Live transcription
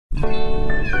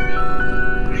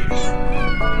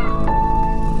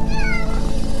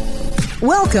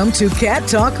Welcome to Cat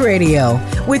Talk Radio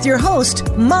with your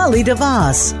host, Molly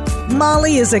DeVos.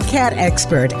 Molly is a cat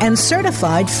expert and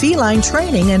certified feline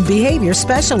training and behavior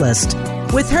specialist.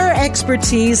 With her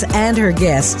expertise and her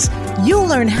guests, you'll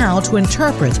learn how to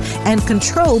interpret and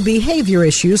control behavior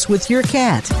issues with your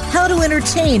cat, how to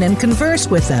entertain and converse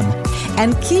with them,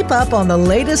 and keep up on the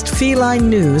latest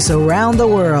feline news around the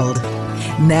world.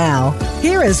 Now,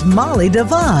 here is Molly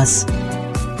DeVos.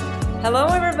 Hello,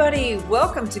 everybody.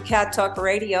 Welcome to Cat Talk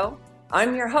Radio.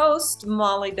 I'm your host,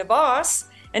 Molly DeVos,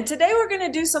 and today we're going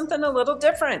to do something a little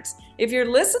different. If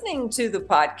you're listening to the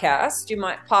podcast, you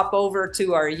might pop over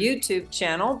to our YouTube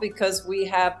channel because we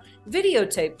have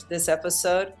videotaped this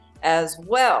episode as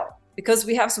well, because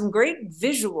we have some great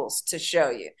visuals to show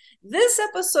you. This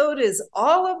episode is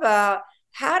all about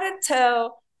how to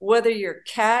tell whether your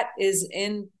cat is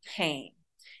in pain.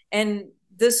 And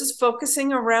this is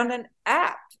focusing around an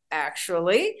app.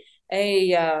 Actually,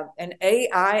 an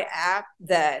AI app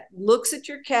that looks at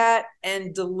your cat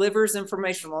and delivers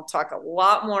information. We'll talk a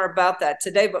lot more about that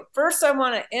today. But first, I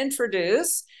want to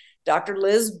introduce Dr.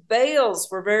 Liz Bales.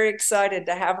 We're very excited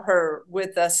to have her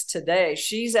with us today.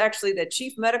 She's actually the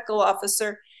Chief Medical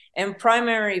Officer and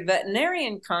Primary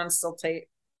Veterinarian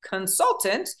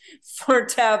Consultant for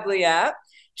Tably app.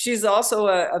 She's also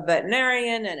a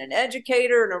veterinarian and an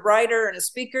educator and a writer and a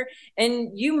speaker. And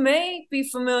you may be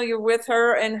familiar with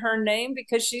her and her name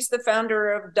because she's the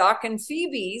founder of Doc and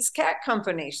Phoebe's Cat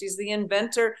Company. She's the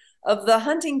inventor of the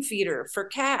hunting feeder for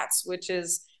cats, which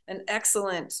is an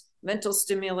excellent mental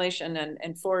stimulation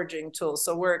and foraging tool.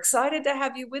 So we're excited to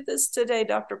have you with us today,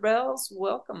 Dr. Bales.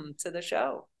 Welcome to the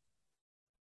show.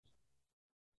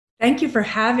 Thank you for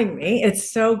having me.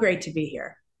 It's so great to be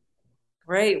here.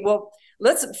 Great. Well,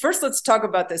 let's talk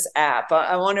about this app.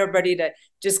 I want everybody to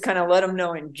just kind of let them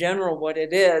know in general what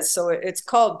it is. So it's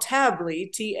called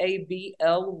Tably, Tably.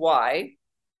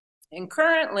 And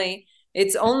currently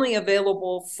it's only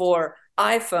available for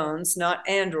iPhones, not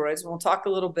Androids. We'll talk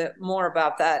a little bit more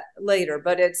about that later,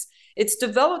 but it's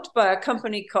developed by a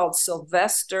company called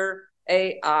Sylvester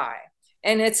AI.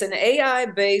 And it's an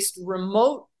AI-based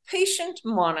remote patient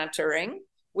monitoring,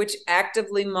 which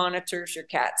actively monitors your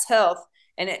cat's health.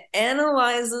 And it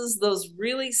analyzes those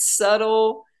really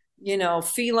subtle,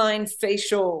 feline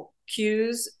facial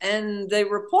cues. And they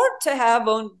report to have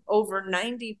over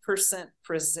 90%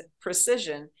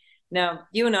 precision. Now,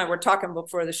 you and I were talking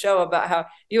before the show about how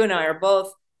you and I are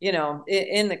both,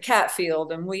 in the cat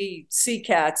field, and we see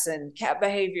cats and cat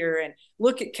behavior and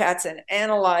look at cats and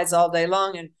analyze all day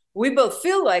long. And we both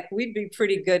feel like we'd be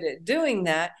pretty good at doing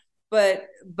that. But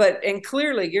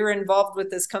clearly you're involved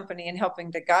with this company and helping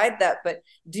to guide that. But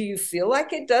do you feel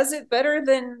like it does it better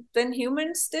than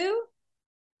humans do?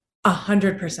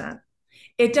 100%.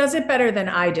 It does it better than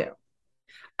I do.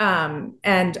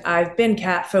 And I've been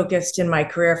cat focused in my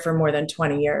career for more than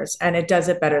 20 years, and it does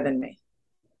it better than me.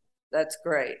 That's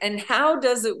great. And how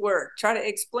does it work? Try to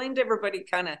explain to everybody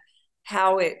kind of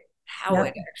how it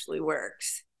actually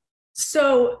works.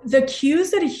 So the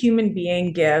cues that a human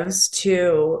being gives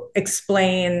to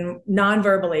explain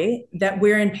non-verbally that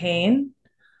we're in pain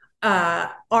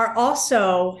are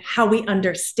also how we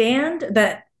understand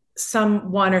that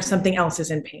someone or something else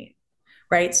is in pain,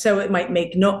 right? So it might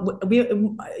make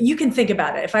you can think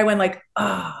about it. If I went like,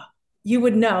 you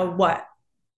would know what?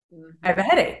 I have a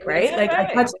headache, right? Like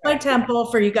I touched my temple.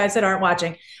 For you guys that aren't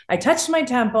watching, I touched my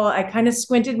temple. I kind of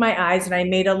squinted my eyes and I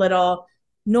made a little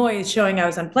noise showing I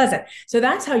was unpleasant. So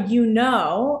that's how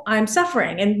I'm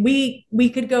suffering. And we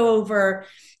could go over,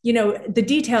 the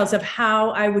details of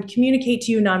how I would communicate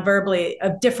to you non-verbally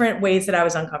of different ways that I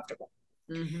was uncomfortable.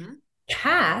 Mm-hmm.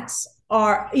 Cats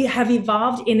have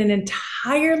evolved in an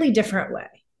entirely different way.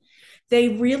 They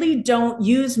really don't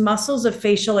use muscles of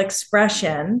facial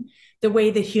expression the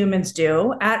way that humans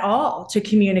do at all to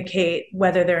communicate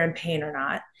whether they're in pain or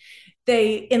not.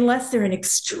 Unless they're in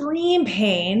extreme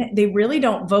pain, they really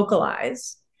don't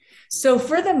vocalize. So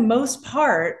for the most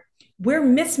part, we're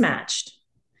mismatched.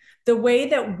 The way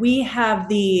that we have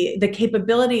the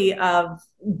capability of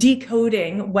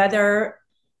decoding whether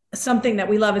something that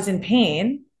we love is in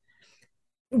pain,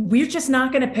 we're just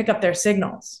not going to pick up their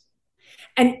signals.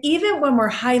 And even when we're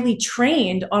highly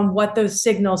trained on what those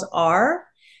signals are,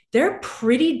 they're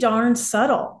pretty darn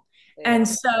subtle. And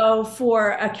so for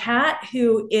a cat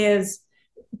who is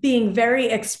being very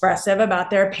expressive about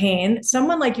their pain,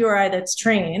 someone like you or I that's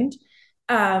trained,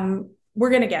 we're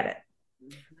going to get it.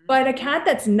 Mm-hmm. But a cat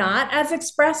that's not as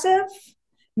expressive,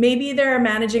 maybe they're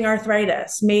managing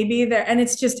arthritis, and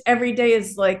it's just every day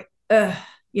is like,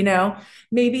 You know,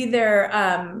 maybe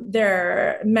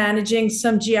they're managing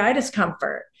some GI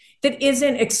discomfort that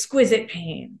isn't exquisite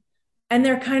pain, and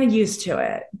they're kind of used to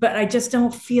it, but I just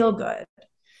don't feel good.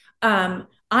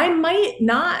 I might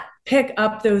not pick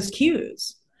up those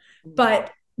cues,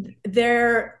 but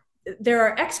there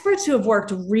are experts who have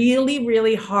worked really,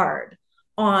 really hard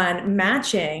on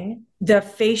matching the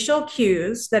facial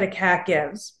cues that a cat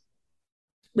gives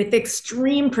with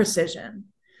extreme precision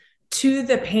to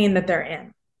the pain that they're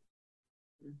in.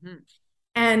 Mm-hmm.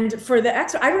 And for the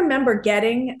expert, I remember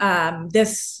getting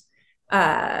this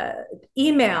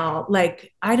email,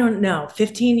 like, I don't know,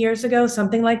 15 years ago,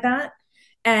 something like that.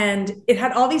 And it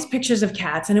had all these pictures of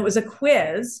cats, and it was a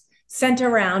quiz sent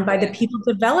around by the people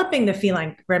developing the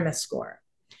feline grimace score.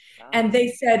 Wow. And they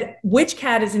said, which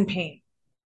cat is in pain?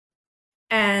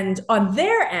 And on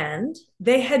their end,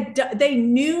 they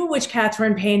knew which cats were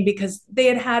in pain because they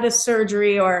had had a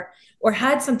surgery or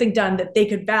had something done that they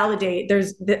could validate.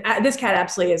 This cat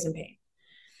absolutely is in pain.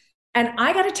 And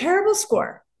I got a terrible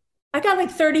score. I got like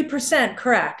 30%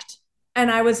 correct.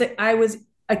 And I was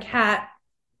a cat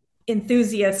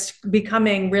enthusiast,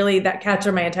 becoming really that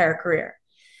catcher my entire career.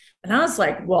 And I was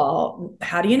like, well,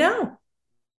 how do you know?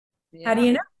 Yeah. How do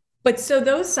you know? But so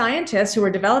those scientists who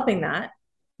were developing that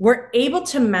were able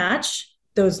to match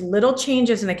those little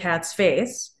changes in a cat's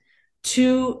face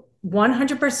to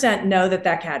 100% know that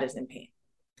that cat is in pain.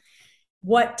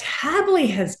 What Tabliy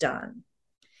has done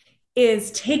is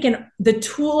taken the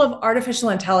tool of artificial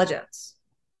intelligence,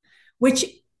 which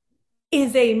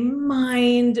is a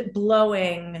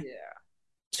mind-blowing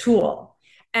tool.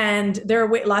 And there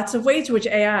are lots of ways to which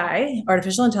AI,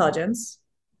 artificial intelligence,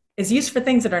 is used for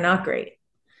things that are not great.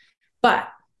 But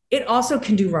it also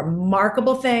can do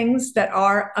remarkable things that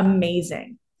are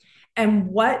amazing. And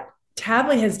what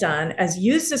Tabliy has done is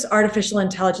use this artificial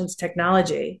intelligence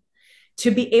technology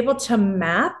to be able to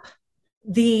map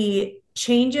the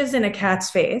changes in a cat's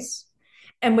face,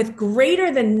 and with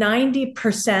greater than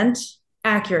 90%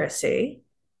 accuracy,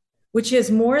 which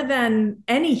is more than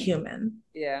any human,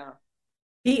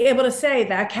 be able to say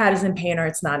that cat is in pain or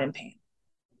it's not in pain.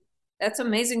 That's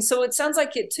amazing. So it sounds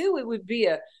like it would be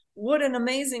what an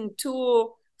amazing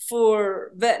tool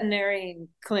for veterinary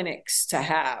clinics to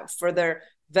have, for their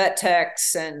vet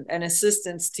techs and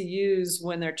assistants to use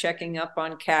when they're checking up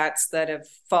on cats that have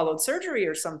followed surgery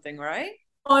or something, right?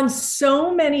 On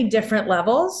so many different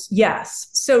levels, yes.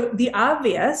 So the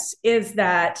obvious is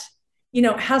that,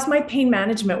 how's my pain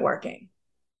management working?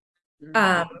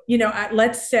 Mm-hmm.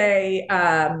 Let's say,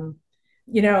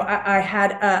 I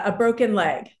had a broken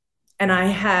leg and I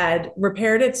had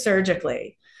repaired it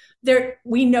surgically.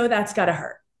 We know that's got to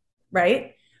hurt,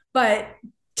 right? But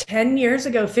 10 years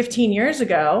ago, 15 years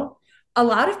ago, a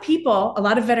lot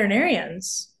of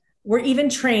veterinarians were even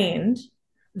trained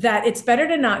that it's better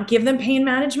to not give them pain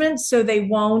management so they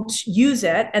won't use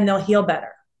it and they'll heal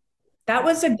better. That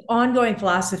was an ongoing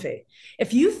philosophy.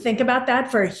 If you think about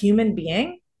that for a human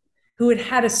being who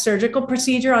had a surgical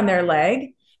procedure on their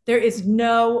leg, there is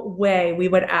no way we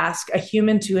would ask a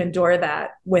human to endure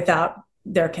that without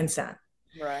their consent.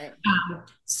 Right.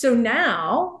 So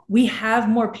now we have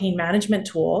more pain management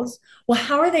tools. Well,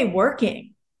 how are they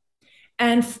working?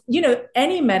 And,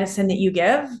 any medicine that you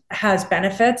give has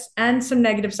benefits and some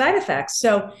negative side effects.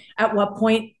 So at what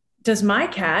point does my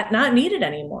cat not need it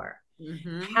anymore?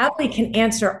 Mm-hmm. Tabliy can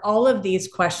answer all of these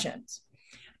questions.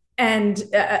 And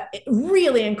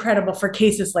really incredible for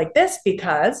cases like this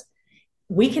because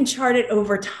we can chart it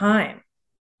over time.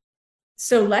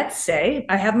 So let's say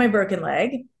I have my broken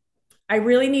leg. I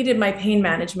really needed my pain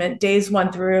management days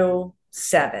 1 through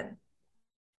 7.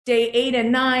 Day 8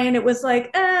 and 9, it was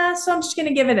like, so I'm just going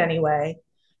to give it anyway.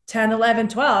 10, 11,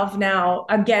 12, now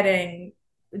I'm getting,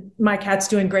 my cat's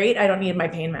doing great. I don't need my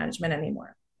pain management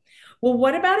anymore. Well,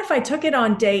 what about if I took it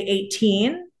on day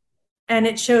 18 and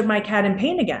it showed my cat in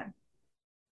pain again?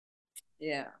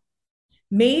 Yeah.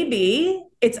 Maybe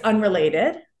it's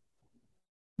unrelated.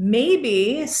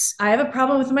 Maybe I have a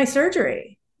problem with my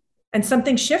surgery and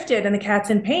something shifted and the cat's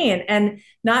in pain. And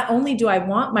not only do I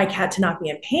want my cat to not be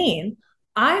in pain,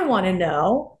 I want to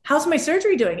know, how's my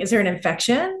surgery doing? Is there an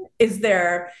infection? Is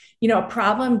there, a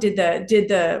problem? Did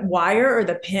the wire or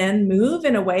the pin move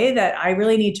in a way that I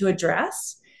really need to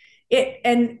address?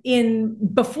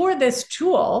 Before this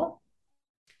tool,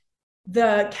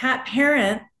 the cat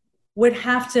parent would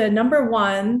have to, number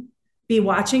 1, be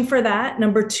watching for that.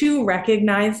 Number 2,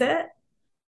 recognize it,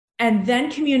 and then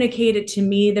communicate it to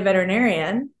me, the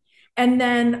veterinarian. And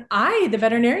then the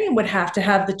veterinarian, would have to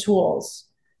have the tools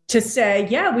to say,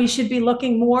 yeah, we should be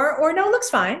looking more, or no, it looks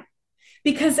fine.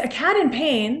 Because a cat in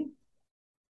pain,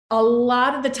 a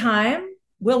lot of the time,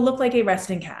 will look like a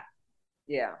resting cat.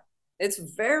 Yeah. It's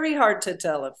very hard to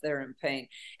tell if they're in pain.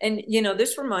 And,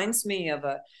 this reminds me of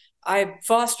I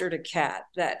fostered a cat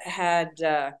that had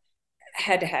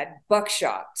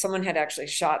buckshot. Someone had actually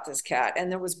shot this cat,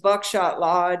 and there was buckshot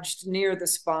lodged near the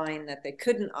spine that they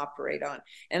couldn't operate on.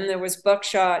 And there was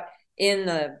buckshot in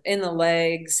the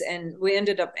legs, and we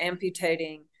ended up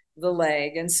amputating the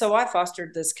leg. And so I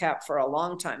fostered this cat for a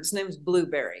long time. His name's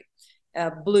Blueberry.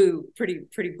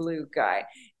 Pretty blue guy,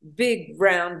 big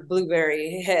round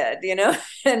blueberry head, and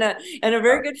a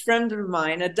very good friend of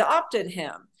mine adopted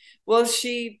him. Well,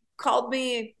 she called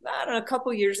me, I don't know, a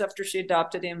couple years after she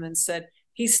adopted him and said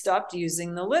he stopped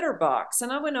using the litter box.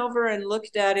 And I went over and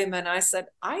looked at him and I said,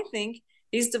 I think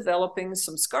he's developing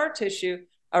some scar tissue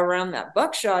around that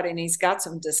buckshot, and he's got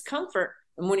some discomfort.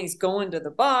 And when he's going to the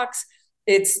box,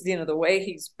 it's, the way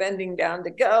he's bending down to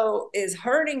go is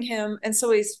hurting him. And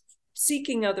so he's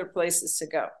seeking other places to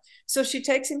go. So she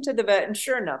takes him to the vet, and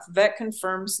sure enough, vet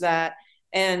confirms that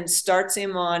and starts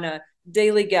him on a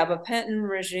daily gabapentin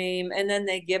regime. And then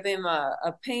they give him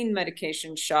a pain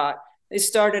medication shot. They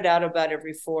started out about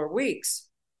every 4 weeks.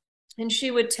 And she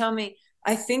would tell me,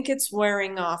 I think it's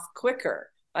wearing off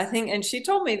quicker. And she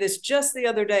told me this just the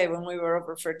other day when we were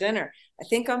over for dinner. I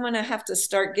think I'm going to have to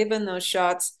start giving those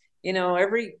shots,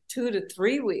 every 2 to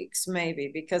 3 weeks, maybe,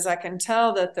 because I can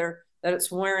tell that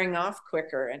it's wearing off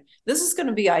quicker. And this is going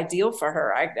to be ideal for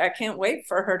her. I can't wait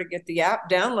for her to get the app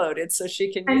downloaded so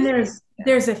she can use it.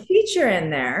 There's a feature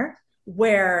in there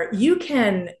where you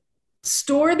can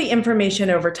store the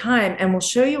information over time, and we'll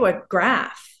show you a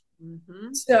graph.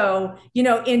 Mm-hmm. So,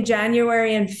 in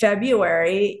January and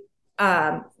February,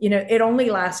 it only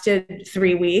lasted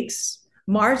 3 weeks.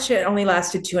 March, it only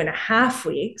lasted 2.5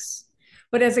 weeks.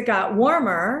 But as it got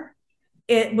warmer,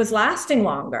 it was lasting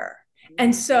longer.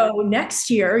 And so next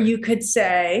year you could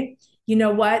say, you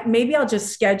know what, maybe I'll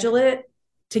just schedule it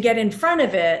to get in front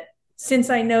of it, since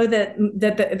I know that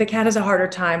the cat has a harder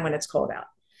time when it's cold out,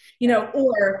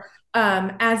 or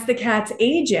as the cat's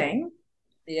aging.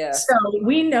 Yeah. So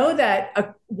we know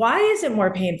that why is it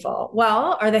more painful?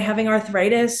 Well, are they having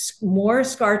arthritis, more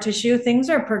scar tissue? Things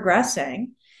are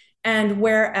progressing. And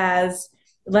whereas,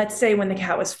 let's say when the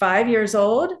cat was 5 years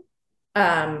old,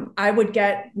 I would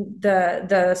get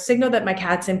the signal that my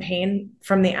cat's in pain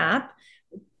from the app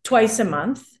twice a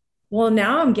month. Well,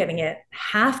 now I'm getting it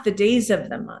half the days of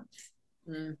the month.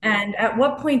 Mm-hmm. And at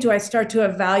what point do I start to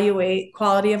evaluate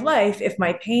quality of life if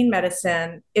my pain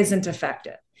medicine isn't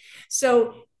effective?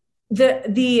 So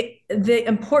the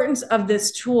importance of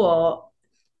this tool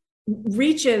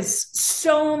reaches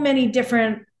so many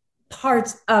different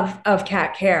parts of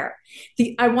cat care.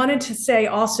 I wanted to say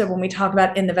also, when we talk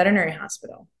about in the veterinary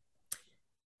hospital,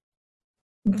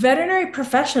 veterinary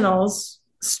professionals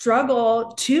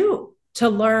struggle to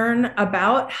learn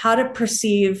about how to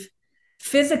perceive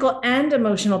physical and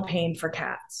emotional pain for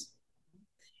cats.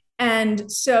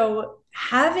 And so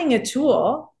having a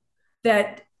tool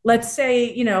that, let's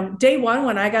say, day one,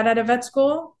 when I got out of vet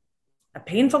school, a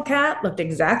painful cat looked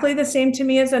exactly the same to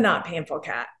me as a not painful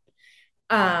cat.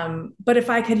 But if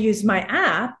I could use my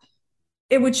app,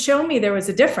 it would show me there was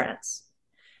a difference.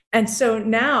 And so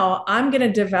now I'm going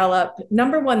to develop,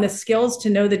 number one, the skills to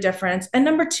know the difference. And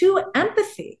number two,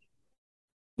 empathy.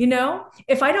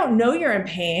 If I don't know you're in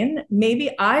pain,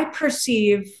 maybe I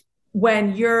perceive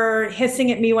when you're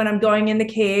hissing at me when I'm going in the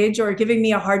cage, or giving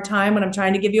me a hard time when I'm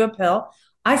trying to give you a pill.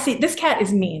 I see this cat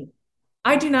is mean.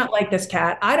 I do not like this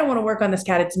cat. I don't want to work on this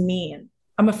cat. It's mean.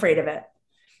 I'm afraid of it.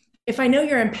 If I know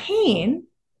you're in pain,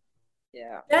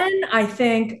 then I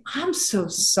think, I'm so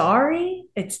sorry.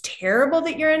 It's terrible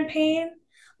that you're in pain.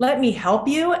 Let me help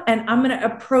you. And I'm going to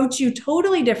approach you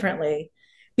totally differently,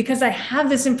 because I have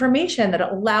this information that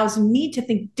allows me to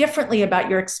think differently about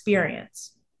your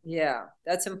experience. Yeah,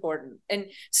 that's important. And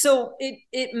so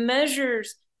it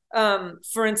measures,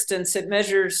 for instance, it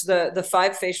measures the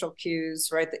 5 facial cues,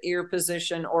 right? The ear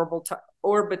position,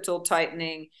 orbital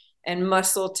tightening, and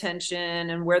muscle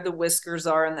tension, and where the whiskers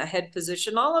are in the head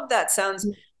position. All of that sounds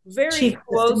very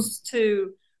close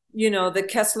to, the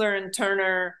Kessler and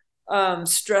Turner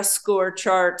stress score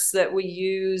charts that we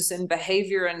use in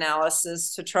behavior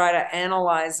analysis to try to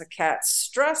analyze a cat's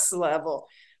stress level.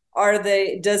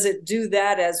 Does it do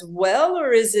that as well,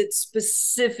 or is it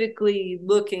specifically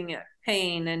looking at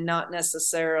pain and not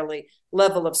necessarily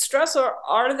level of stress, or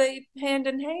are they hand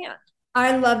in hand?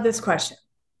 I love this question,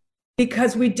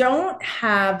 because we don't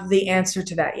have the answer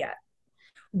to that yet.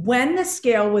 When the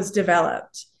scale was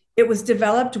developed, it was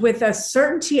developed with a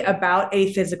certainty about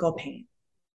a physical pain.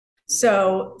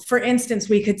 So, for instance,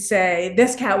 we could say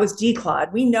this cat was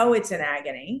declawed. We know it's in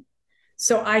agony.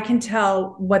 so I can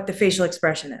tell what the facial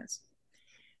expression is.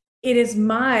 It is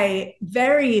my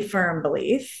very firm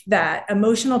belief that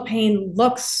emotional pain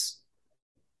looks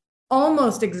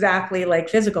almost exactly like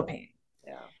physical pain.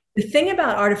 Yeah. The thing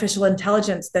about artificial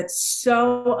intelligence that's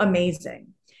so amazing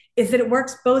is that it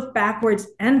works both backwards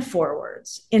and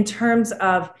forwards in terms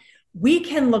of we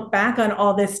can look back on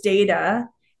all this data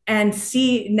and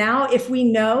see now if we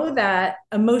know that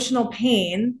emotional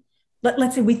pain,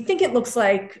 let's say we think it looks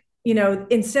like,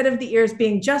 instead of the ears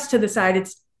being just to the side,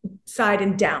 it's side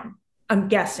and down. I'm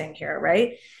guessing here,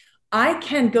 right? I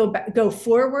can go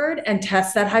forward and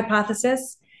test that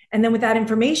hypothesis. And then with that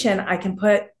information, I can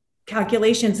put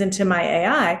calculations into my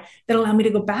AI that allow me to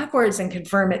go backwards and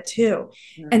confirm it too.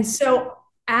 Mm-hmm. And so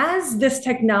as this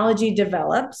technology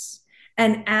develops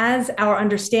and as our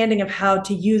understanding of how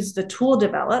to use the tool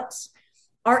develops,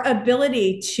 our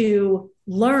ability to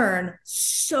learn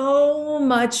so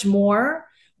much more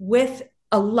with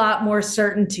a lot more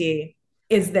certainty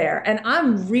is there. And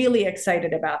I'm really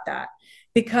excited about that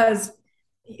because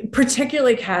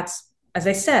particularly cats, as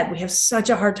I said, we have such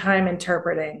a hard time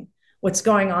interpreting what's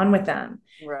going on with them.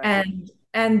 Right.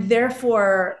 And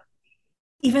therefore,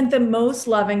 even the most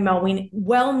loving,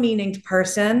 well-meaning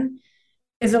person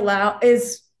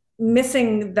is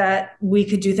missing that we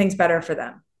could do things better for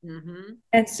them. Mm-hmm.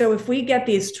 And so if we get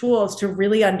these tools to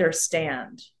really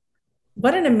understand,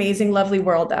 what an amazing, lovely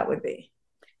world that would be.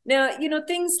 Now,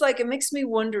 things like, it makes me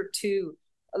wonder too,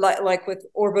 like with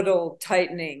orbital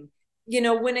tightening,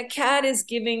 when a cat is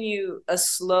giving you a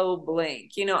slow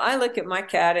blink, I look at my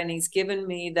cat and he's giving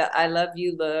me the I love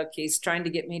you look. He's trying to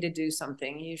get me to do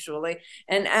something usually.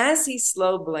 And as he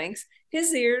slow blinks,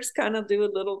 his ears kind of do a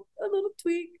little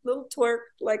tweak, little twerk,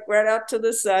 like right out to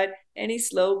the side, and he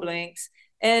slow blinks.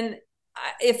 And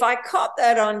if I caught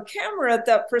that on camera at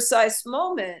that precise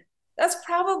moment, that's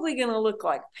probably going to look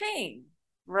like pain,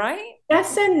 right?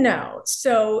 Yes and no.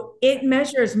 So it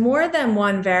measures more than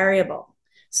one variable.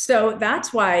 So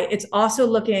that's why it's also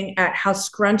looking at how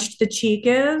scrunched the cheek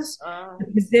is,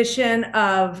 the position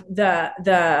of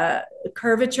the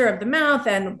curvature of the mouth,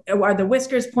 and are the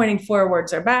whiskers pointing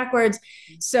forwards or backwards.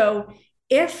 So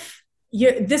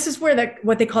this is where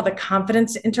what they call the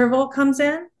confidence interval comes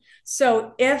in.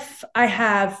 So if I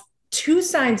have 2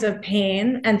 signs of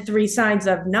pain and 3 signs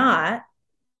of not,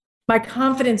 my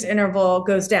confidence interval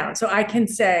goes down. So I can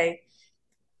say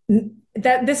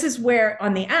that this is where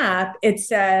on the app it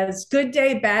says good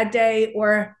day, bad day,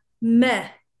 or meh.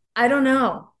 I don't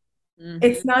know. Mm-hmm.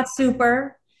 It's not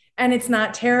super and it's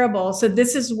not terrible. So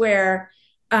this is where,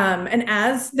 and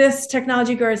as this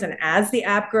technology grows and as the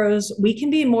app grows, we can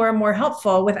be more and more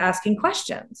helpful with asking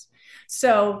questions.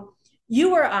 So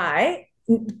you or I,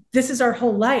 this is our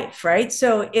whole life, right?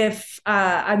 So if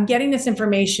I'm getting this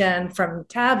information from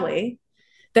Tably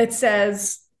that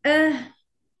says, I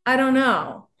don't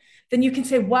know, then you can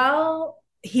say, well,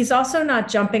 he's also not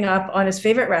jumping up on his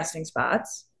favorite resting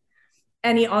spots.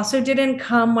 And he also didn't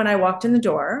come when I walked in the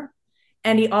door.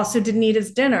 And he also didn't eat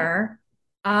his dinner.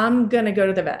 I'm going to go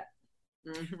to the vet.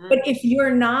 Mm-hmm. But if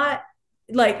you're not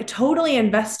like totally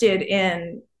invested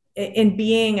in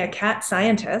being a cat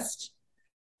scientist,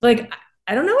 like,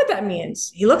 I don't know what that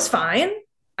means. He looks fine.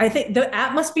 I think the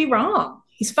app must be wrong.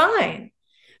 He's fine.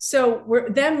 So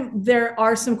then there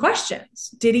are some questions.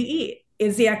 Did he eat?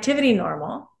 Is the activity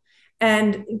normal?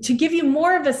 And to give you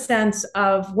more of a sense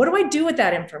of what do I do with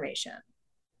that information?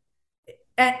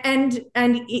 And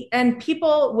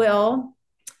people will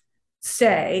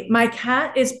say, my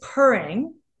cat is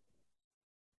purring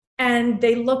and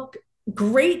they look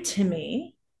great to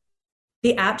me.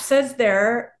 The app says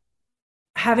they're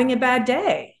having a bad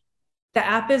day. The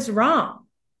app is wrong.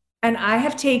 And I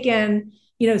have taken,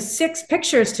 6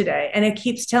 pictures today and it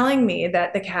keeps telling me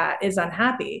that the cat is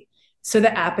unhappy. So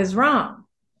the app is wrong.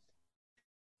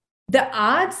 The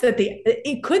odds that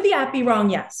could the app be wrong?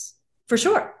 Yes, for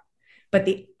sure. But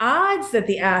the odds that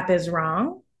the app is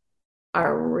wrong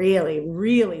are really,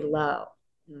 really low.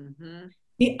 Mm-hmm.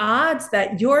 The odds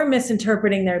that you're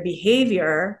misinterpreting their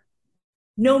behavior,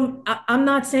 no, I'm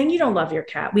not saying you don't love your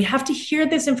cat. We have to hear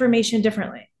this information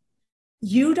differently.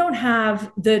 You don't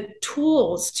have the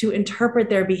tools to interpret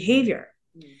their behavior.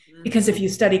 Mm-hmm. Because if you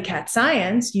study cat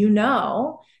science, you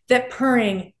know that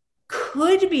purring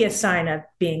could be a sign of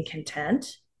being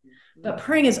content, but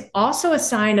purring is also a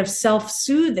sign of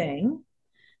self-soothing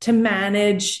to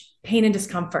manage pain and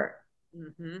discomfort.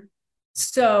 Mm-hmm.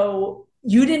 So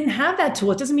you didn't have that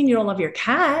tool. It doesn't mean you don't love your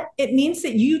cat. It means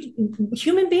that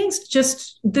human beings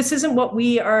this isn't what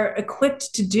we are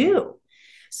equipped to do.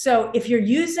 So if you're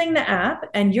using the app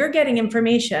and you're getting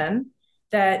information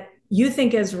that you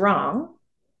think is wrong,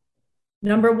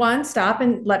 Number one, stop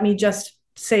and let me just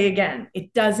say again,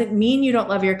 it doesn't mean you don't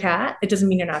love your cat. It doesn't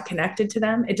mean you're not connected to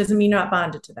them. It doesn't mean you're not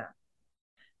bonded to them.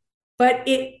 But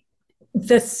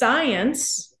the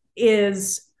science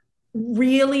is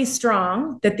really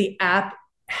strong that the app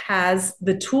has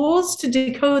the tools to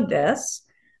decode this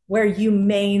where you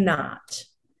may not.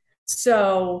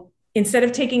 So instead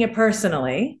of taking it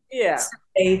personally, Yeah.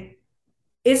 say,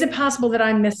 is it possible that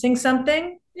I'm missing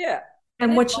something? Yeah.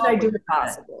 And what should I do?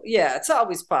 Possible. Yeah, it's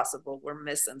always possible we're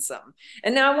missing something.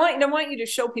 And now I want you to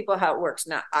show people how it works.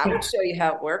 Now, I would show you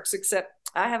how it works, except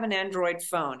I have an Android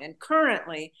phone, and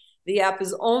currently the app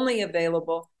is only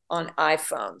available on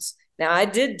iPhones. Now, I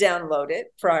did download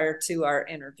it prior to our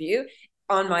interview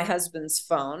on my husband's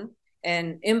phone.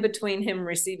 And in between him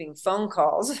receiving phone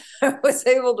calls, I was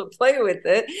able to play with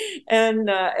it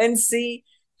and see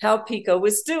how Pico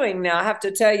was doing. Now, I have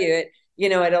to tell you,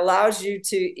 it allows you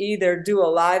to either do a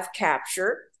live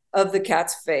capture of the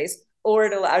cat's face, or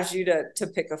it allows you to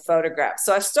pick a photograph.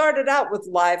 So I started out with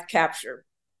live capture,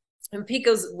 and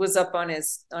Pico was up on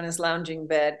his lounging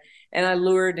bed, and I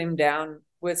lured him down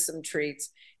with some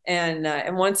treats. And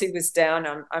once he was down,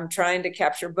 I'm trying to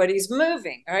capture, but he's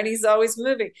moving, right? He's always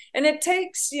moving, and it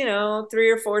takes 3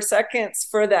 or 4 seconds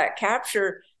for that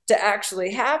capture to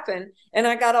actually happen. And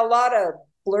I got a lot of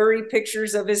blurry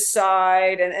pictures of his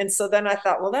side. And so then I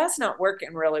thought, well, that's not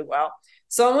working really well.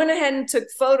 So I went ahead and took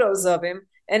photos of him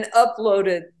and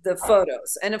uploaded the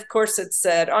photos. And of course it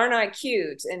said, aren't I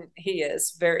cute? And he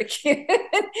is very cute.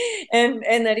 and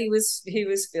that he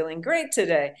was feeling great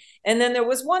today. And then there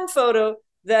was one photo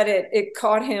that it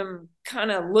caught him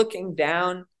kind of looking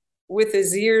down with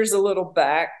his ears a little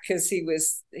back, because he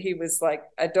was like,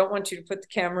 I don't want you to put the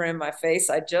camera in my face.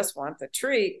 I just want the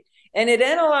treat. And it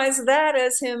analyzed that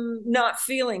as him not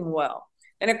feeling well.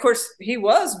 And of course, he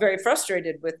was very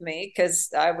frustrated with me, because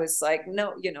I was like,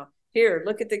 no, here,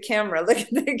 look at the camera,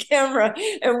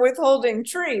 and withholding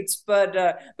treats.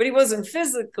 But he wasn't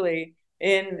physically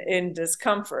in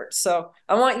discomfort. So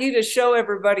I want you to show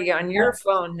everybody on your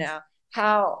phone now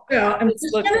how. I'm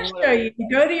just going to show you. You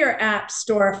go to your app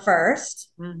store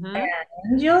first, and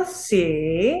you'll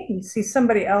see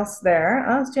somebody else there.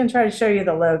 I was going to try to show you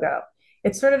the logo.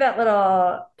 It's sort of that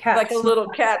little cat. Like a little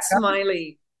cat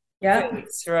smiley. Yeah.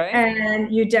 Right.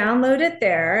 And you download it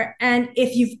there. And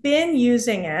if you've been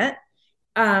using it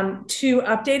to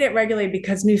update it regularly,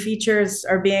 because new features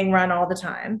are being run all the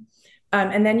time,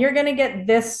 and then you're going to get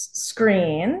this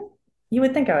screen. You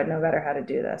would think I would know better how to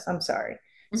do this. I'm sorry.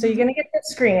 So you're going to get this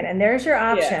screen, and there's your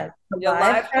option. Yeah.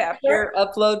 Live capture,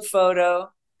 upload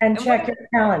photo. And check your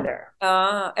calendar.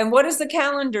 And what does the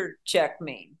calendar check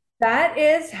mean? That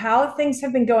is how things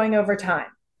have been going over time.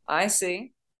 I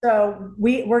see. So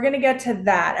we're going to get to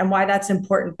that and why that's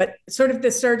important. But sort of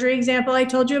the surgery example I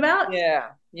told you about. Yeah.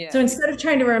 So instead of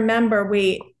trying to remember,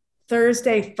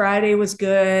 Thursday, Friday was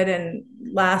good, and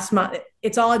last month,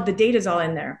 the data's all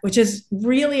in there, which is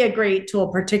really a great tool,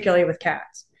 particularly with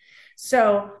cats.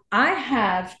 So I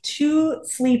have 2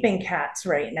 sleeping cats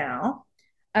right now.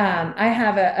 I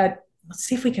have let's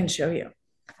see if we can show you.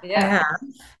 Yeah. I have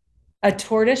a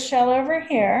tortoise shell over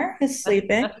here who's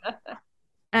sleeping,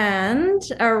 and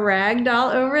a rag doll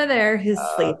over there who's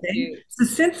sleeping. Cute. So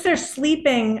since they're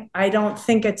sleeping, I don't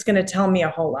think it's going to tell me a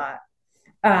whole lot.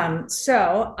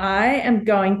 So I am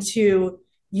going to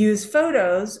use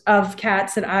photos of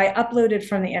cats that I uploaded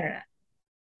from the internet.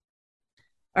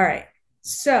 All right.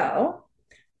 So,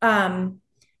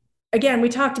 again, we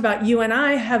talked about, you and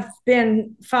I have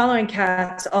been following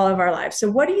cats all of our lives. So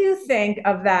what do you think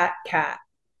of that cat?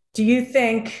 Do you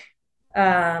think,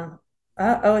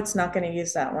 it's not going to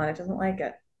use that one. It doesn't like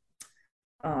it.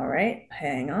 All right,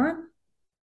 hang on.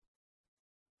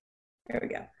 There we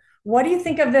go. What do you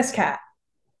think of this cat?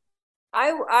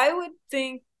 I would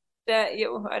think that,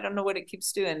 I don't know what it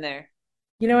keeps doing there.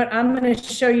 You know what? I'm going to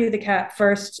show you the cat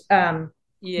first, not on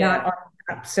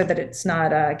the app, so that it's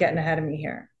not getting ahead of me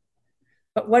here.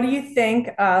 But what do you think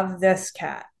of this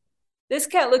cat? This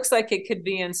cat looks like it could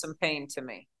be in some pain to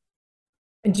me.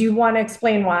 Do you want to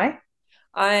explain why?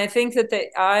 I think that the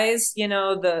eyes,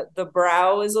 the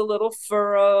brow is a little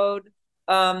furrowed.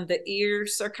 The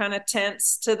ears are kind of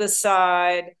tense to the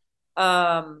side.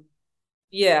 Kind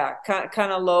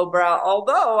of low brow.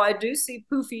 Although I do see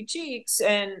poofy cheeks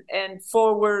and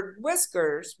forward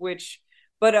whiskers,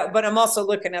 but I'm also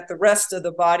looking at the rest of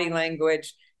the body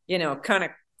language. Kind of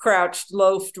crouched,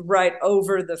 loafed right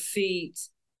over the feet.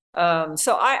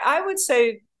 So I would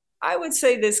say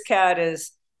this cat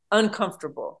is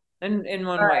uncomfortable in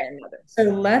one way or another. So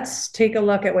let's take a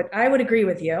look at what I would agree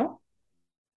with you.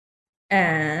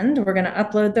 And we're going to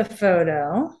upload the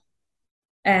photo.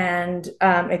 And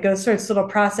it goes through its little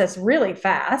process really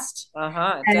fast.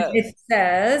 Uh-huh, it And does. it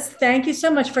says, "Thank you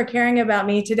so much for caring about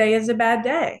me. Today is a bad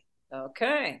day."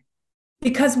 Okay.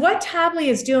 Because what Tably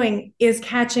is doing is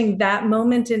catching that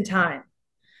moment in time.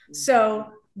 So,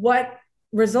 what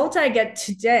result I get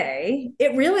today,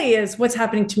 it really is what's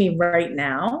happening to me right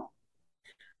now.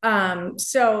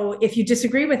 So, if you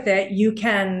disagree with it, you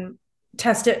can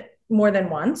test it more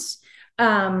than once.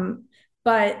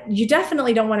 But you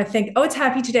definitely don't want to think, "Oh, it's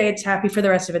happy today, it's happy for the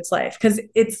rest of its life," because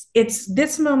it's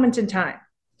this moment in time.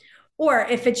 Or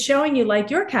if it's showing you like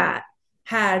your cat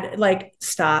had like,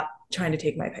 "Stop trying to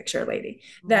take my picture, lady,"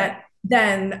 that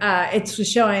then it's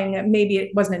showing maybe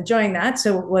it wasn't enjoying that,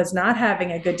 so it was not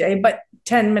having a good day, but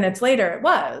 10 minutes later it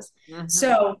was. Mm-hmm.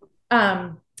 So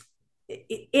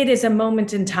it is a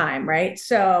moment in time, right?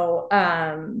 So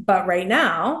but right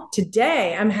now,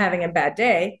 today, I'm having a bad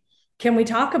day. Can we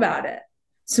talk about it?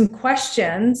 Some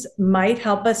questions might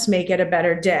help us make it a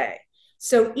better day.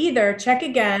 So either check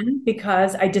again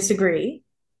because I disagree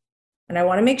and I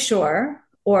want to make sure,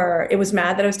 or it was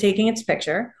mad that I was taking its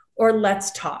picture, or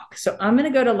let's talk. So I'm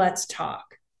going to go to let's talk.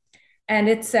 And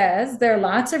it says there are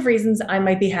lots of reasons I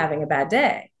might be having a bad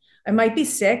day. I might be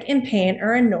sick, in pain,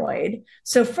 or annoyed.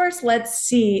 So first, let's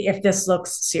see if this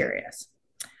looks serious.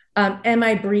 Am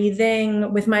I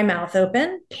breathing with my mouth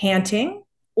open, panting,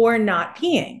 or not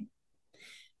peeing?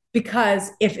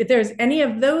 Because if there's any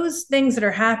of those things that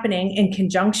are happening in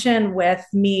conjunction with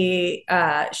me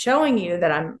showing you that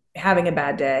I'm having a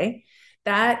bad day,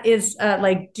 that is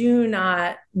like, do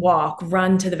not walk,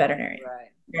 run to the veterinarian.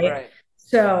 Right.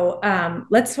 So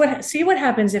let's see what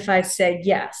happens if I say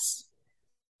yes.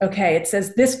 Okay, it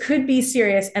says this could be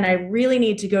serious and I really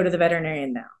need to go to the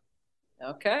veterinarian now.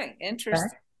 Okay, interesting.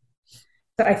 Okay.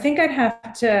 So I think I'd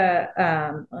have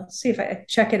to, let's see if I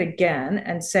check it again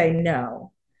and say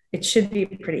no. It should be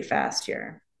pretty fast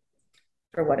here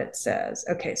for what it says.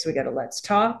 Okay, so we go to let's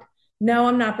talk. No,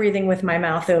 I'm not breathing with my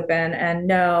mouth open, and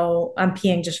no, I'm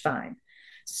peeing just fine.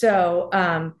 So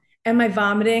am I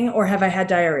vomiting or have I had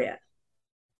diarrhea?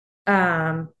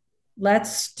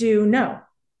 Let's do no.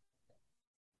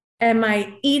 Am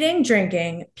I eating,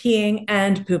 drinking, peeing,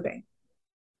 and pooping?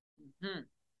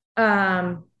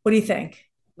 What do you think?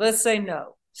 Let's say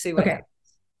no. See what happens.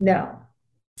 No.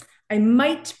 I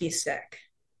might be sick.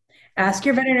 Ask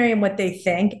your veterinarian what they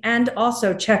think and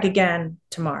also check again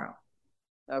tomorrow.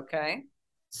 Okay.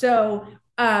 So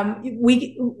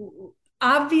we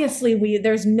obviously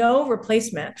there's no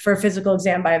replacement for a physical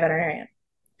exam by a veterinarian.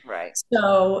 Right.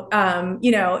 So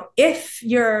if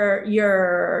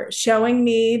you're showing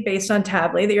me based on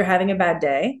Tably that you're having a bad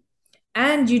day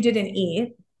and you didn't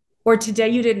eat, or today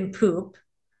you didn't poop,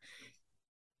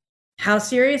 how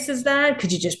serious is that?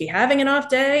 Could you just be having an off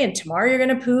day and tomorrow you're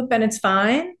going to poop and it's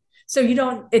fine? So you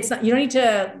don't need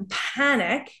to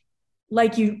panic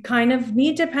like you kind of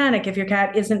need to panic if your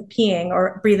cat isn't peeing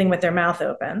or breathing with their mouth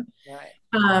open.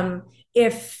 Right.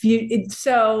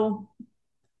 So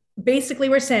basically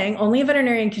we're saying only a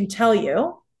veterinarian can tell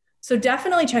you. So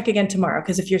definitely check again tomorrow,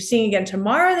 because if you're seeing again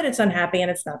tomorrow that it's unhappy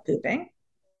and it's not pooping,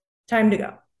 time to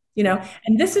go,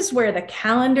 and this is where the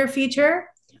calendar feature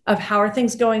of how are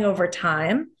things going over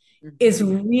time is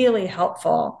really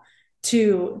helpful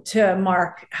to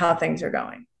mark how things are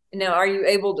going. Now, are you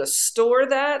able to store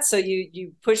that? So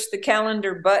you push the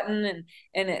calendar button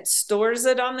and it stores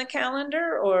it on the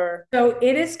calendar, or? So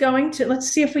it is going to, let's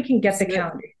see if we can get the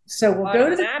calendar. So we'll go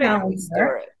to the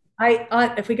calendar.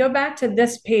 If we go back to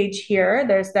this page here,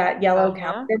 there's that yellow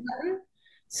calendar button.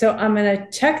 So I'm going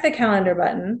to check the calendar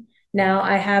button. Now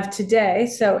I have today.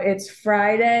 So it's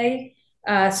Friday,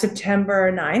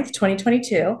 September 9th,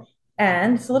 2022.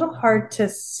 And it's a little hard to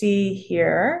see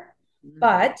here,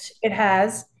 but it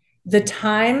has the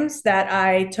times that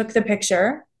I took the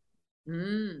picture.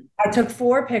 I took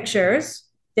 4 pictures.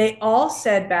 They all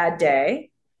said bad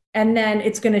day. And then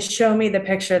it's going to show me the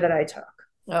picture that I took.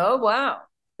 Oh, wow.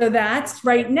 So that's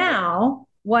right now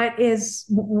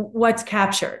what's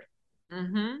captured.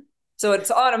 So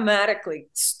it's automatically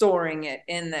storing it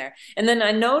in there. And then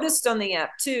I noticed on the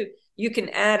app too, you can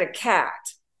add a cat.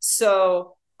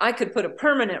 So I could put a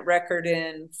permanent record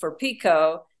in for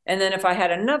Pico. And then if I had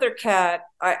another cat,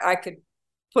 I could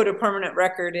put a permanent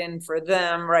record in for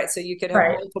them, right? So you could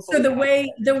have multiple. So the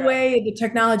way the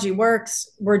technology works,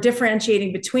 we're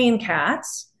differentiating between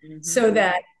cats so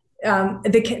that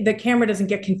the camera doesn't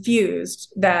get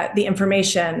confused that the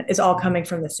information is all coming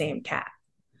from the same cat.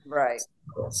 Right.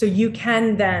 So you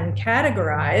can then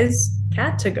categorize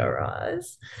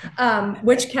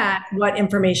which cat, what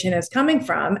information is coming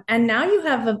from. And now you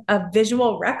have a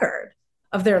visual record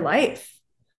of their life.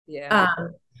 Yeah.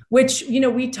 which,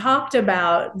 we talked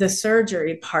about the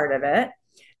surgery part of it.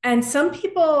 And some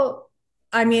people,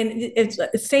 I mean, it's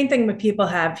the same thing when people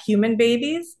have human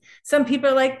babies. Some people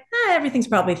are like, everything's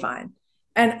probably fine.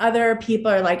 And other people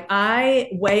are like, I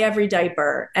weigh every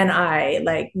diaper and I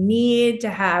like need to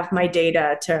have my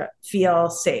data to feel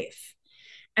safe.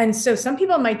 And so some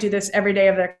people might do this every day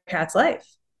of their cat's life.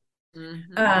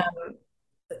 Mm-hmm.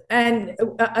 And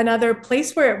another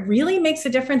place where it really makes a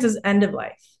difference is end of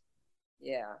life.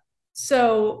 Yeah.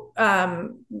 So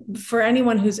for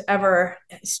anyone who's ever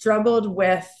struggled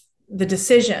with the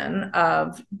decision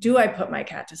of, do I put my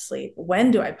cat to sleep?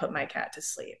 When do I put my cat to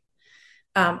sleep?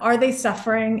 Are they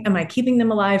suffering? Am I keeping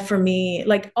them alive for me?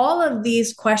 Like all of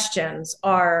these questions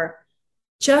are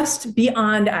just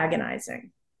beyond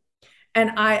agonizing.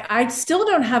 And I still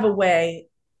don't have a way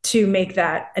to make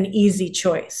that an easy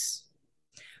choice.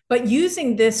 But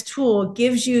using this tool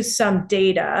gives you some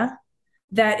data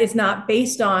that is not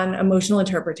based on emotional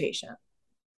interpretation.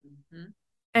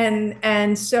 Mm-hmm.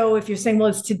 And so if you're saying, well,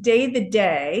 it's today the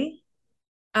day,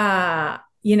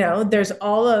 there's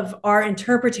all of our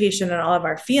interpretation and all of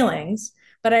our feelings,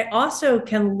 but I also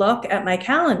can look at my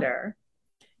calendar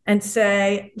and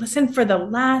say, listen, for the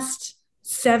last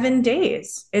 7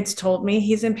 days, it's told me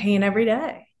he's in pain every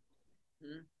day.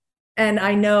 Mm-hmm. And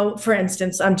I know, for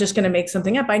instance, I'm just going to make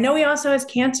something up. I know he also has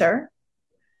cancer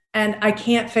and I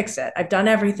can't fix it. I've done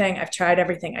everything. I've tried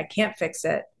everything. I can't fix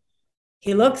it.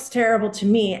 He looks terrible to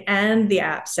me. And the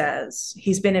app says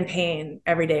he's been in pain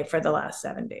every day for the last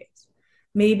 7 days.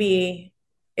 Maybe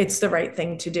it's the right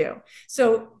thing to do.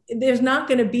 So there's not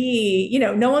going to be,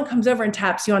 no one comes over and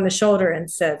taps you on the shoulder and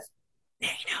says,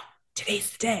 hey,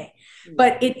 today's the day. Mm-hmm.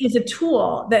 But it is a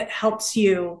tool that helps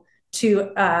you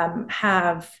to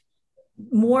have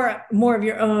more of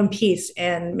your own peace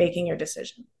in making your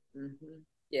decision. Mm-hmm.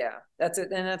 Yeah, that's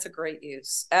it. And that's a great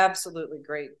use. Absolutely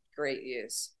great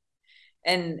use.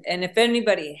 And if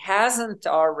anybody hasn't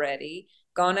already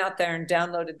gone out there and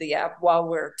downloaded the app while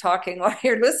we're talking, while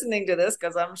you're listening to this,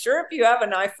 because I'm sure if you have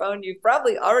an iPhone, you've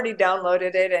probably already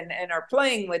downloaded it and are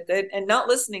playing with it and not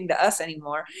listening to us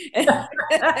anymore. And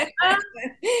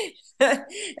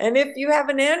if you have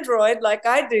an Android like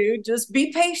I do, just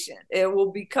be patient. It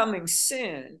will be coming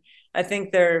soon. I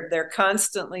think they're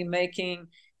constantly making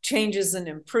changes and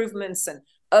improvements and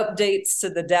updates to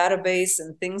the database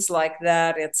and things like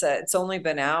that. It's only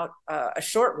been out a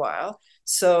short while,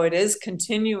 so it is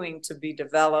continuing to be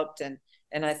developed, and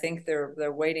I think they're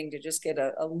waiting to just get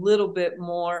a little bit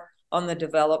more on the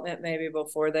development maybe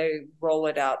before they roll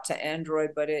it out to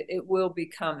Android, but it will be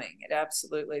coming. It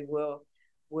absolutely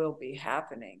will be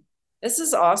happening. This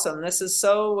is awesome. This is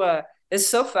so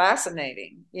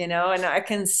fascinating, and I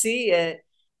can see it,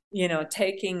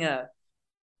 taking a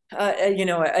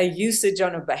usage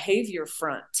on a behavior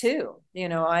front too.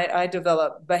 I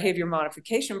develop behavior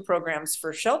modification programs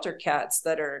for shelter cats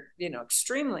that are,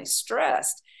 extremely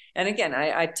stressed. And again,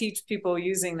 I teach people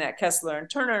using that Kessler and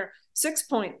Turner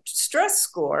 6-point stress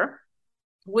score,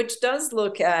 which does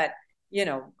look at,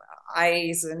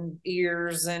 eyes and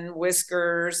ears and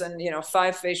whiskers and,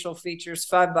 5 facial features,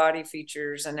 5 body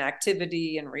features and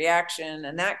activity and reaction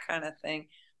and that kind of thing.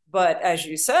 But as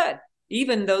you said,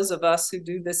 even those of us who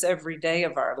do this every day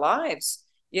of our lives,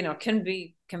 can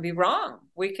be wrong.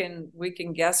 We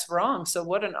can guess wrong. So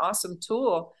what an awesome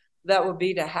tool that would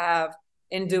be to have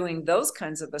in doing those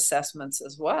kinds of assessments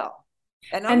as well.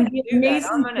 And I'm going to do that.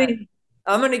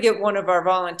 I'm going to get one of our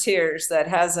volunteers that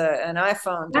has an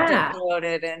iPhone to download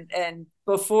it and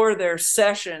before their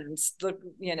sessions,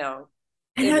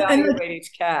 evaluate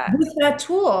each cat. With that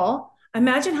tool,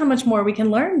 imagine how much more we can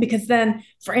learn, because then,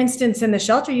 for instance, in the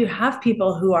shelter, you have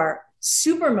people who are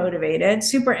super motivated,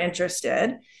 super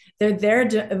interested. They're there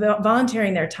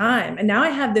volunteering their time. And now I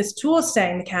have this tool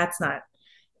saying the cat's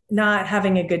not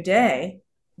having a good day.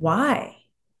 Why?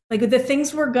 Like the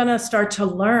things we're going to start to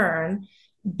learn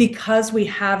because we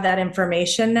have that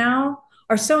information now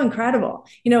are so incredible.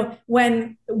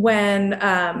 When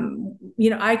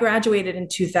I graduated in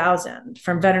 2000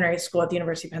 from veterinary school at the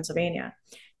University of Pennsylvania,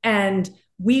 and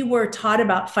we were taught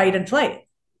about fight and flight.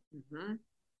 Mm-hmm.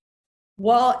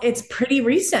 Well, it's pretty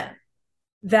recent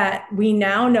that we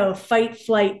now know fight,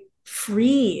 flight,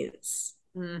 freeze.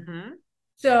 Mm-hmm.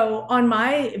 So on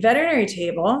my veterinary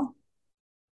table,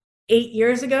 8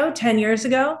 years ago, 10 years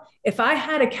ago, if I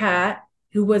had a cat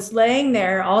who was laying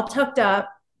there all tucked up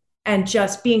and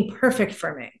just being perfect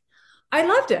for me, I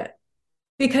loved it,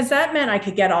 because that meant I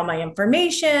could get all my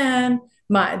information.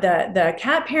 The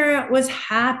cat parent was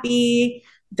happy.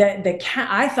 The cat,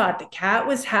 I thought the cat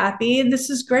was happy. This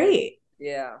is great.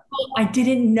 Yeah. I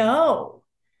didn't know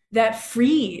that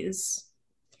freeze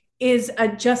is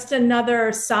just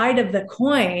another side of the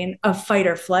coin of fight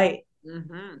or flight. You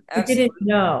didn't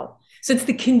know. So it's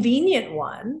the convenient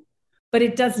one, but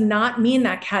it does not mean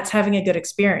that cat's having a good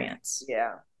experience.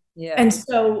 Yeah. Yeah. And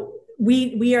so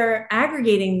we are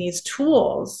aggregating these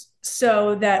tools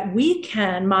so that we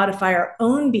can modify our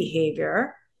own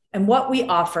behavior and what we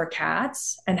offer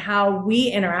cats and how we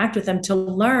interact with them to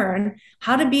learn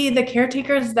how to be the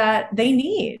caretakers that they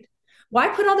need. Why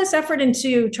put all this effort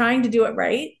into trying to do it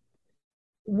right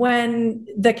when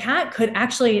the cat could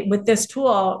actually, with this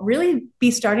tool, really be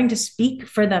starting to speak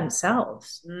for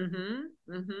themselves?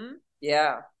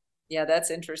 Yeah. Yeah,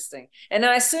 that's interesting. And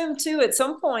I assume too, at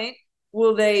some point,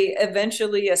 will they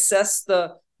eventually assess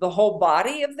the whole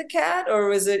body of the cat,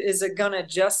 or is it gonna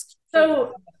just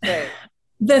so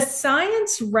the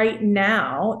science right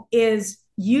now is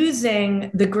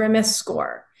using the Grimace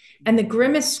score, and the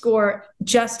Grimace score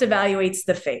just evaluates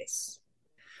the face.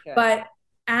 Okay. But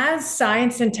as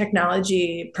science and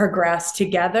technology progress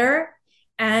together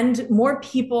and more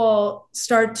people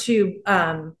start to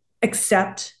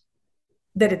accept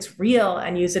that it's real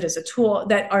and use it as a tool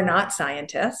that are not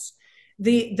scientists,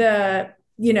 the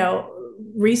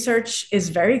research is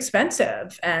very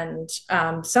expensive, and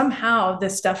somehow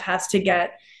this stuff has to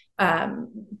get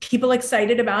people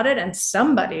excited about it and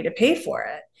somebody to pay for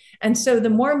it. And so the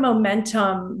more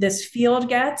momentum this field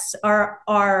gets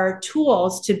are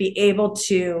tools to be able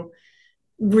to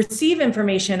receive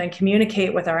information and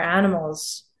communicate with our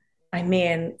animals. I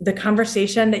mean, the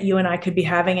conversation that you and I could be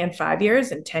having in 5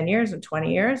 years and 10 years and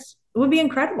 20 years, it would be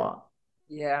incredible.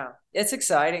 Yeah, it's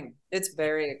exciting. It's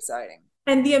very exciting.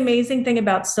 And the amazing thing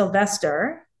about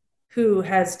Sylvester, who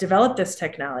has developed this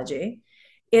technology,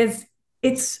 is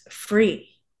it's free.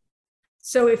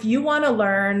 So if you want to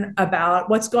learn about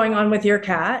what's going on with your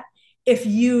cat, if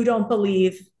you don't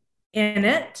believe in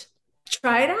it,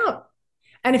 try it out.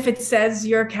 And if it says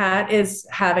your cat is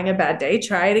having a bad day,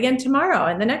 try it again tomorrow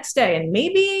and the next day. And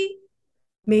maybe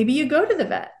you go to the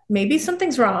vet. Maybe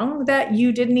something's wrong that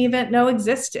you didn't even know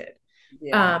existed.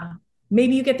 Yeah.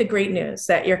 Maybe you get the great news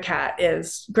that your cat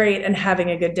is great and having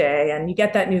a good day. And you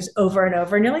get that news over and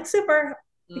over and you're like, super,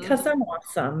 because I'm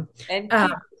awesome. And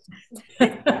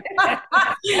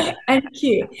cute. And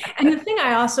cute. And the thing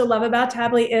I also love about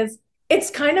Tably is it's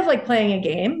kind of like playing a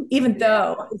game, even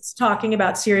though it's talking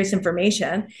about serious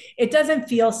information. It doesn't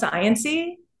feel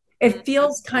sciencey. It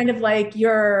feels kind of like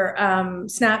you're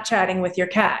Snapchatting with your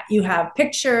cat. You have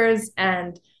pictures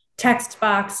and text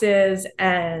boxes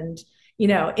and,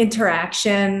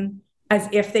 interaction as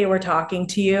if they were talking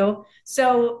to you.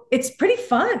 So it's pretty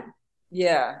fun.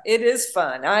 Yeah, it is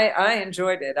fun. I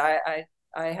enjoyed it. I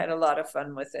had a lot of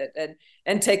fun with it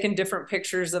and taking different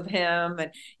pictures of him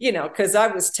and, because I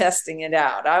was testing it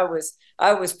out. I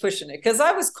was pushing it because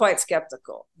I was quite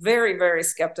skeptical, very, very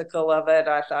skeptical of it.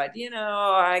 I thought,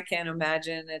 I can't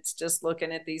imagine it's just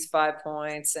looking at these 5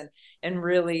 points and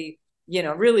really,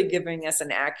 really giving us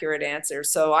an accurate answer.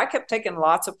 So I kept taking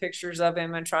lots of pictures of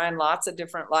him and trying lots of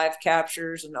different live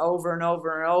captures and over and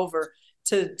over and over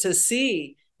to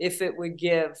see if it would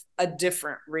give a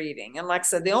different reading. And like I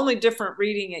said, the only different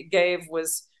reading it gave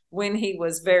was when he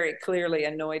was very clearly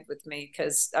annoyed with me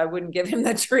because I wouldn't give him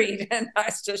the treat and I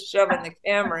was just shoving the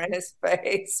camera in his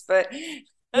face. But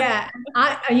yeah,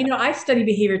 I study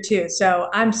behavior too. So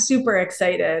I'm super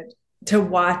excited to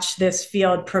watch this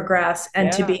field progress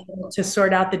and to be able to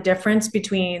sort out the difference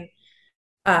between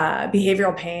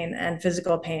behavioral pain and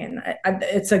physical pain.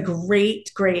 It's a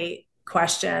great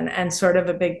question and sort of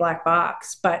a big black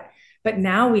box, but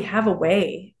now we have a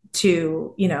way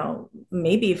to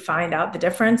maybe find out the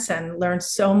difference and learn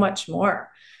so much more,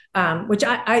 which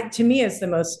I to me is the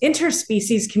most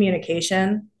interspecies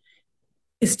communication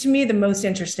is to me the most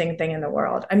interesting thing in the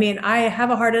world. I mean, I have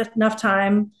a hard enough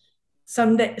time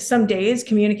some days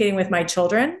communicating with my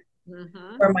children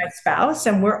or my spouse,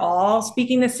 and we're all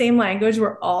speaking the same language,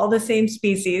 we're all the same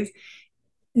species.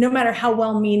 No matter how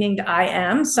well-meaning I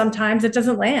am, sometimes it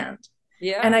doesn't land.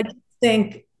 Yeah. And I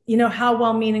think, how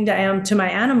well-meaning I am to my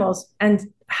animals and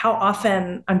how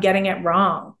often I'm getting it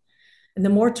wrong. And the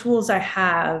more tools I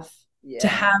have to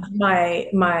have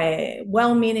my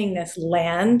well-meaningness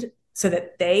land so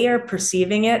that they are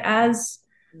perceiving it as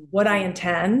what I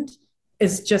intend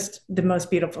is just the most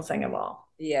beautiful thing of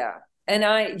all. Yeah. And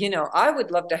I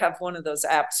would love to have one of those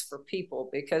apps for people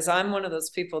because I'm one of those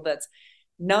people that's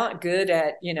not good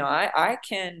at, I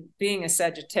can, being a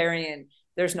Sagittarian,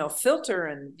 there's no filter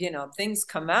and, things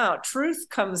come out. Truth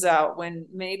comes out when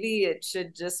maybe it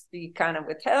should just be kind of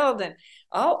withheld. And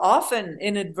I'll often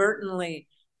inadvertently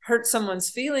hurt someone's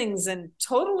feelings and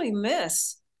totally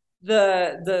miss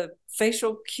the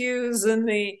facial cues and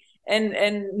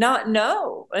and not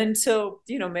know until,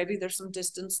 maybe there's some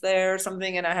distance there or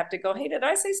something, and I have to go, hey, did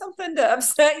I say something to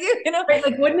upset you? Right,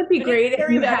 like, wouldn't it be great if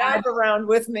you that app around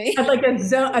with me? had like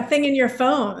a thing in your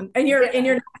phone and in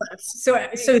your necklace. So it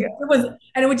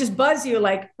would just buzz you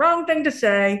like, wrong thing to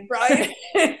say. Right.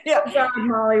 Yeah. Oh God,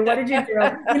 Molly, what did you do?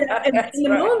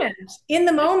 In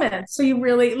the moment. So you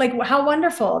really like, how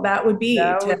wonderful that would be.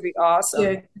 That would be awesome.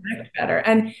 To connect better.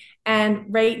 And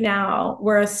right now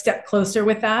we're a step closer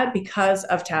with that because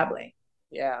of Tably.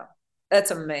 Yeah,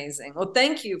 that's amazing. Well,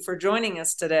 thank you for joining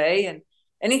us today. And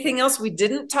anything else we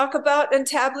didn't talk about in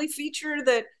Tably feature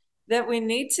that we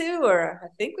need to, or I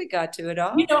think we got to it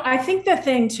all? I think the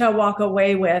thing to walk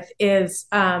away with is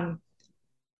that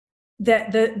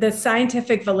the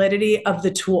scientific validity of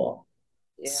the tool.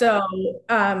 Yeah. So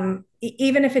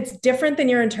even if it's different than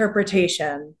your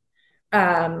interpretation,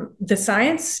 the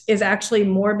science is actually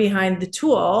more behind the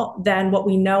tool than what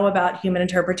we know about human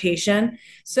interpretation.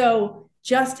 So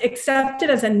just accept it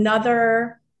as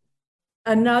another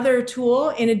tool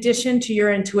in addition to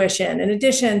your intuition, in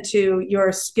addition to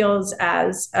your skills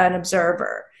as an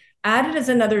observer. Add it as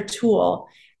another tool,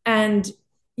 and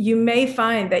you may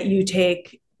find that you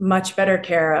take much better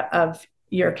care of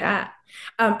your cat.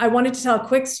 I wanted to tell a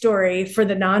quick story for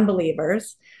the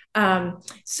non-believers.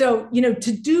 So,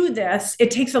 to do this,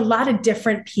 it takes a lot of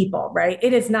different people, right?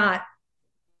 It's not,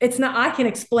 I can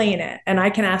explain it and I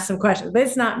can ask some questions, but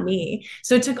it's not me.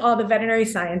 So it took all the veterinary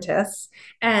scientists,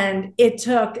 and it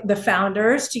took the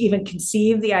founders to even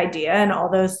conceive the idea and all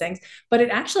those things. But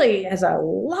it actually has a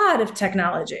lot of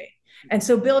technology. And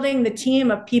so building the team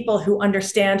of people who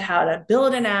understand how to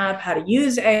build an app, how to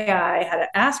use AI, how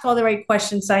to ask all the right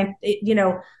questions,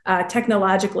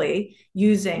 technologically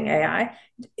using AI,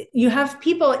 you have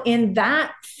people in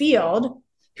that field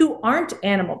who aren't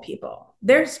animal people.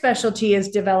 Their specialty is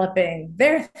developing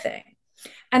their thing.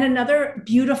 And another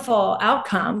beautiful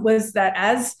outcome was that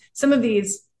as some of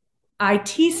these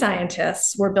IT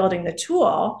scientists were building the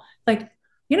tool,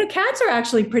 cats are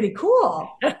actually pretty cool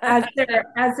as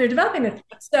they're developing it.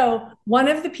 So one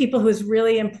of the people who was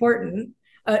really important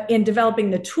in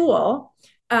developing the tool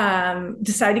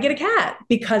decided to get a cat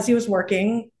because he was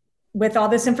working with all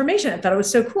this information. I thought it was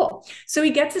so cool. So he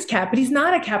gets his cat, but he's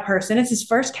not a cat person. It's his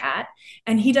first cat,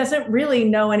 and he doesn't really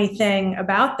know anything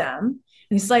about them.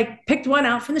 And he's picked one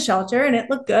out from the shelter, and it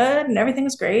looked good and everything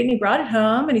was great. And he brought it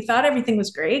home and he thought everything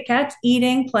was great. Cat's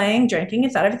eating, playing, drinking. He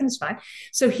thought everything was fine.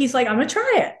 So he's like, I'm going to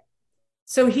try it.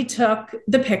 So he took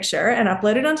the picture and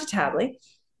uploaded it onto Tably,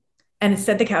 and it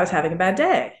said the cow was having a bad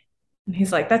day. And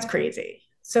he's like, that's crazy.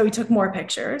 So he took more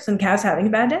pictures, and cow's having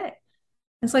a bad day.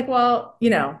 It's like, well,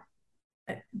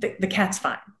 the cat's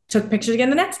fine. Took pictures again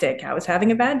the next day. Cow was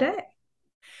having a bad day.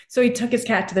 So he took his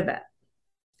cat to the vet.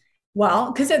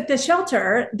 Well, because at the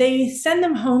shelter, they send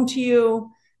them home to you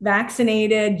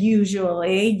vaccinated,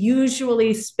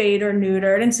 usually spayed or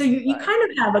neutered. And so you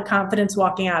kind of have a confidence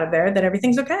walking out of there that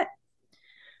everything's okay.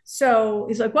 So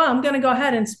he's like, well, I'm going to go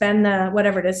ahead and spend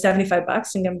whatever it is,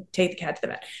 $75, and I'm going to take the cat to the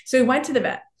vet. So he went to the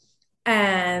vet,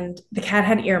 and the cat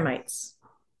had ear mites.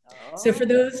 Oh. So for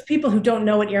those people who don't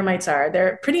know what ear mites are,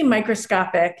 they're pretty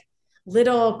microscopic,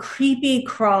 little creepy,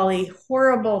 crawly,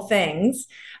 horrible things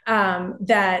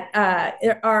that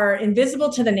are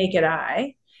invisible to the naked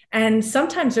eye. And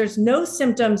sometimes there's no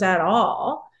symptoms at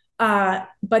all,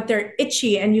 but they're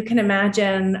itchy. And you can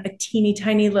imagine a teeny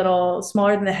tiny little,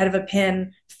 smaller than the head of a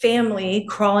pin, family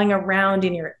crawling around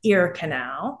in your ear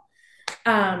canal.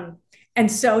 And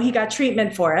so he got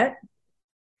treatment for it.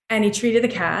 And he treated the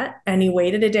cat, and he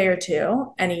waited a day or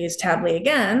two, and he used Tably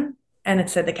again, and it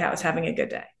said the cat was having a good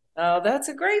day. Oh, that's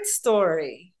a great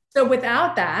story. So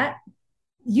without that,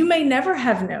 you may never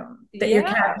have known that your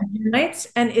cat had ear mites.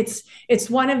 And it's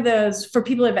one of those for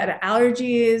people who have had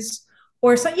allergies,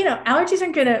 or so, allergies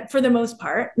aren't gonna, for the most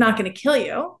part, not gonna kill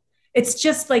you. It's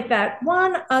just like that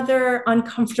one other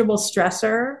uncomfortable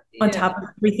stressor on top of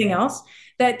everything else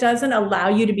that doesn't allow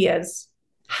you to be as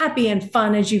happy and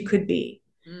fun as you could be.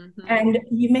 Mm-hmm. And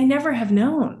you may never have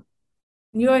known.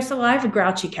 You always alive a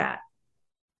grouchy cat.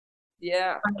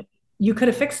 Yeah. You could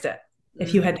have fixed it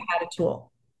if you had had a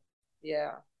tool.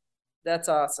 Yeah. That's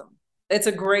awesome. It's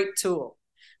a great tool.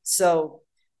 So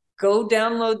go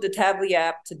download the Tably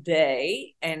app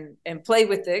today and play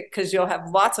with it, because you'll have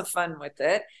lots of fun with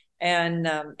it.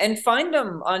 And find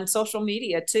them on social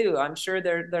media too. I'm sure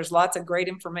there's lots of great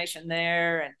information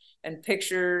there, and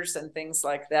pictures and things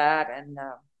like that.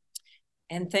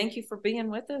 And thank you for being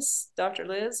with us, Dr.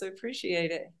 Liz. I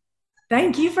appreciate it.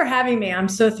 Thank you for having me. I'm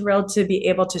so thrilled to be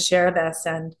able to share this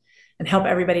and help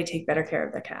everybody take better care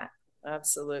of their cat.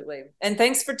 Absolutely. And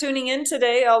thanks for tuning in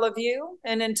today, all of you.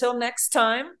 And until next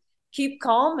time, keep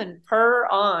calm and purr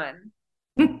on.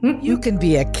 You can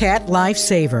be a cat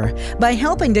lifesaver by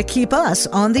helping to keep us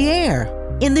on the air.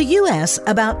 In the U.S.,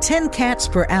 about 10 cats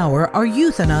per hour are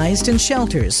euthanized in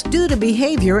shelters due to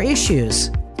behavior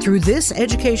issues. Through this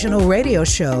educational radio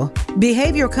show,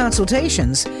 behavior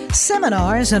consultations,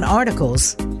 seminars, and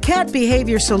articles, Cat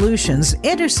Behavior Solutions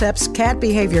intercepts cat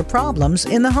behavior problems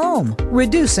in the home,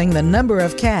 reducing the number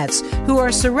of cats who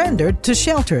are surrendered to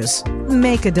shelters.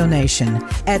 Make a donation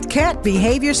at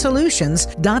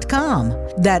catbehaviorsolutions.com.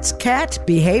 That's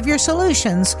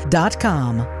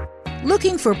catbehaviorsolutions.com.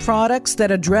 Looking for products that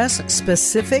address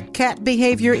specific cat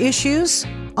behavior issues?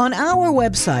 On our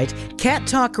website,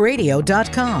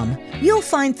 cattalkradio.com, you'll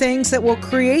find things that will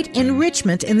create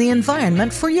enrichment in the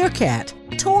environment for your cat.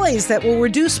 Toys that will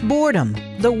reduce boredom,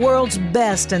 the world's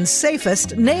best and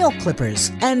safest nail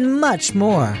clippers, and much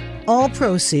more. All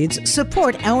proceeds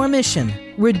support our mission,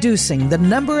 reducing the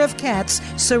number of cats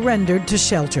surrendered to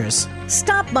shelters.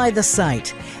 Stop by the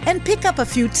site and pick up a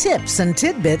few tips and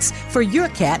tidbits for your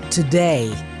cat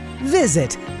today.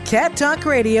 Visit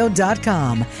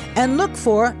cattalkradio.com and look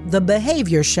for The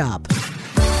Behavior Shop.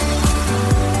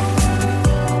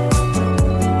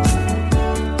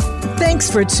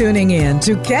 Thanks for tuning in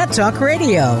to Cat Talk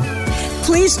Radio.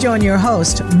 Please join your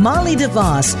host, Molly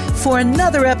DeVos, for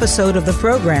another episode of the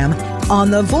program on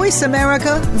the Voice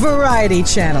America Variety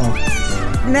Channel.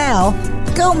 Now,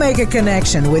 go make a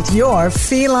connection with your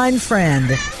feline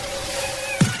friend.